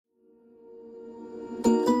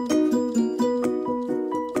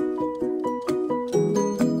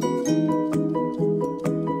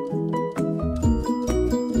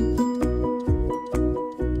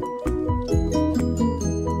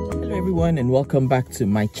everyone, and welcome back to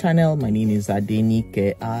my channel. My name is Alli,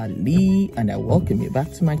 and I welcome you back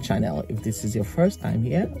to my channel. If this is your first time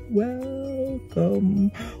here, welcome.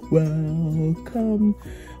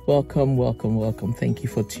 Thank you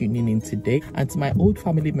for tuning in today. And to my old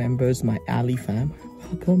family members, my Alli fam,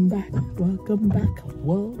 welcome back.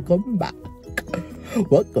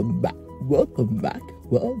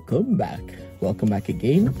 Welcome back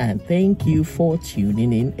again, and thank you for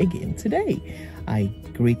tuning in again today. I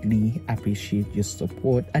greatly appreciate your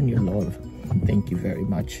support and your love. Thank you very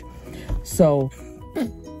much. So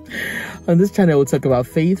on this channel, we'll talk about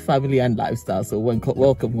faith, family, and lifestyle. So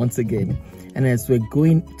welcome once again. And as we're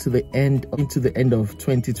going to the end of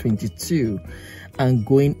 2022 and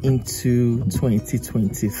going into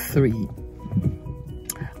 2023,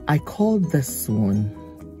 I called this one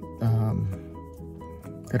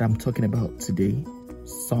that I'm talking about today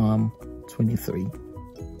Psalm 23.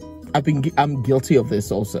 I'm guilty of this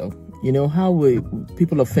also. You know how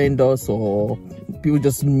people offend us, or people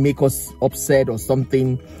just make us upset or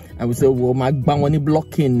something, and we say, well, my bangwani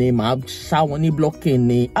blocking name, my shawani blocking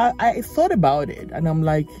name. I thought about it, and I'm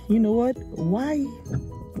like, you know what? Why?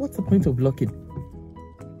 What's the point of blocking?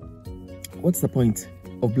 What's the point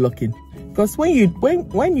of blocking? Because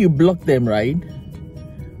when you block them, right,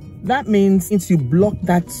 that means you block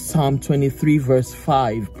that Psalm 23 verse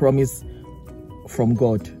 5 promise from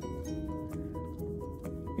God.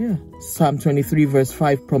 Yeah, Psalm 23 verse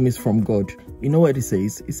 5 promise from God. You know what it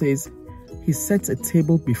says? It says, He sets a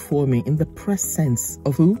table before me in the presence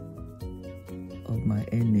of who? Of my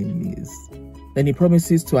enemies. Then He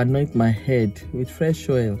promises to anoint my head with fresh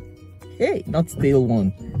oil. Hey, not stale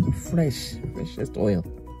one. Freshest oil.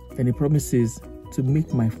 Then He promises to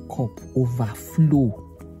make my cup overflow.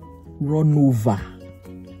 Run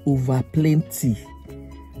over plenty.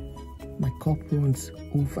 My cup runs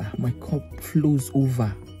over. My cup flows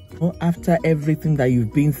over. After everything that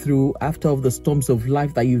you've been through, after all the storms of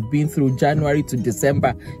life that you've been through, January to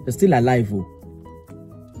December, you're still alive. Oh.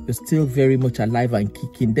 You're still very much alive and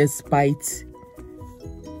kicking, despite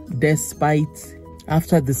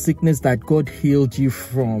after the sickness that God healed you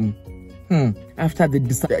from, after the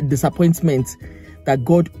disappointment that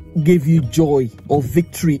God gave you joy or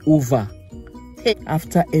victory over,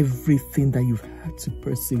 after everything that you've had to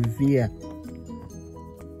persevere.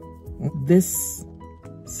 This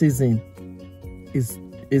season is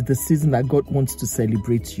the season that God wants to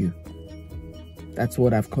celebrate you. That's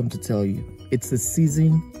what I've come to tell you. It's a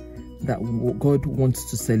season that God wants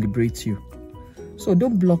to celebrate you. So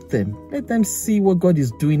don't block them. Let them see what God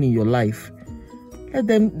is doing in your life. Let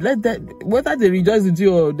them, whether they rejoice with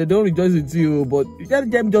you or they don't rejoice with you, but let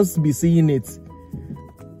them just be seeing it.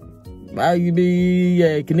 Who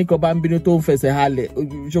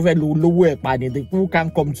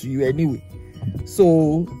can't come to you anyway.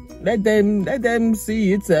 So let them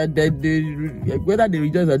see it. Whether they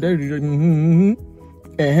rejoice or they rejoice.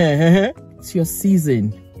 It's your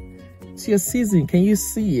season. It's your season. Can you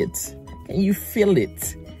see it? Can you feel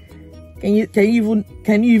it? Can you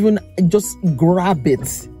even just grab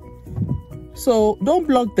it? So don't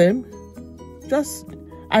block them.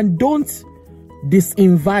 And don't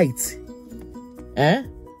disinvite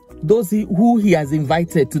those who He has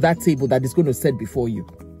invited to that table that is going to set before you.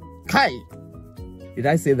 Kai, did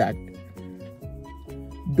I say that?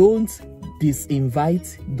 Don't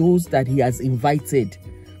disinvite those that He has invited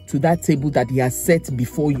to that table that He has set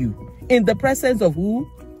before you, in the presence of who?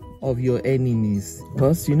 Of your enemies.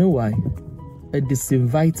 Because you know why? A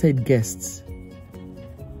disinvited guest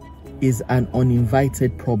is an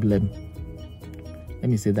uninvited problem. Let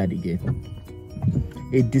me say that again.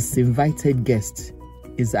 A disinvited guest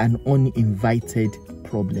is an uninvited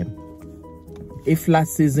problem. If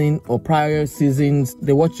last season or prior seasons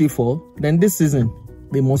they watch you fall, then this season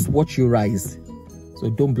they must watch you rise. So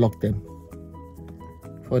don't block them.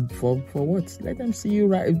 For what? Let them see you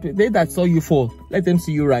rise. They that saw you fall, let them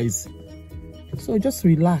see you rise. So just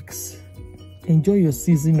relax. Enjoy your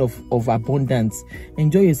season of abundance.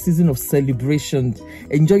 Enjoy your season of celebration.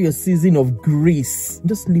 Enjoy your season of grace.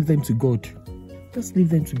 Just leave them to God. Just leave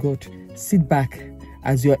them to God. Sit back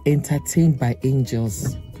as you're entertained by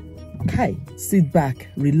angels. Okay, sit back,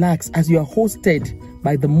 relax as you are hosted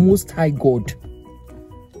by the Most High God.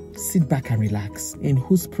 Sit back and relax. In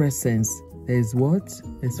whose presence there is what?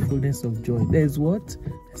 There's fullness of joy. There's what?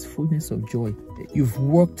 There's fullness of joy. You've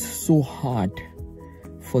worked so hard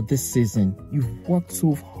for this season. You've worked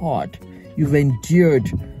so hard. You've endured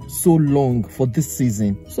so long for this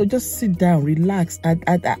season. So just sit down, relax, and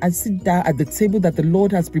sit down at the table that the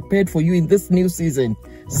Lord has prepared for you in this new season.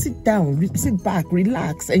 Sit down, sit back,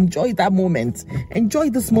 relax, enjoy that moment. Enjoy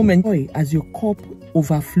this moment. Joy as your cup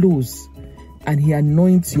overflows. and he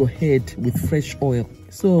anoints your head with fresh oil.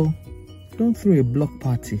 So don't throw a block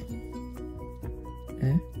party.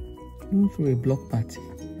 Don't throw a block party.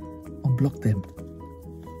 Unblock them.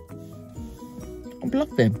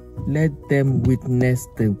 Unblock them. Let them witness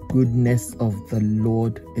the goodness of the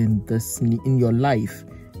Lord in your life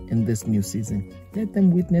in this new season. Let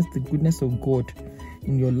them witness the goodness of God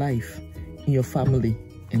in your life, in your family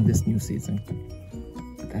in this new season.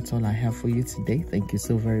 That's all I have for you today. Thank you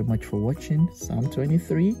so very much for watching. Psalm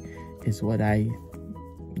 23 is what the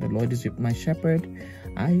Lord is my shepherd.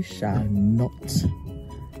 I shall not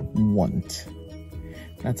want.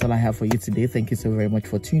 That's all I have for you today. Thank you so very much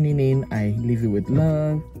for tuning in. I leave you with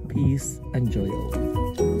love, peace, and joy.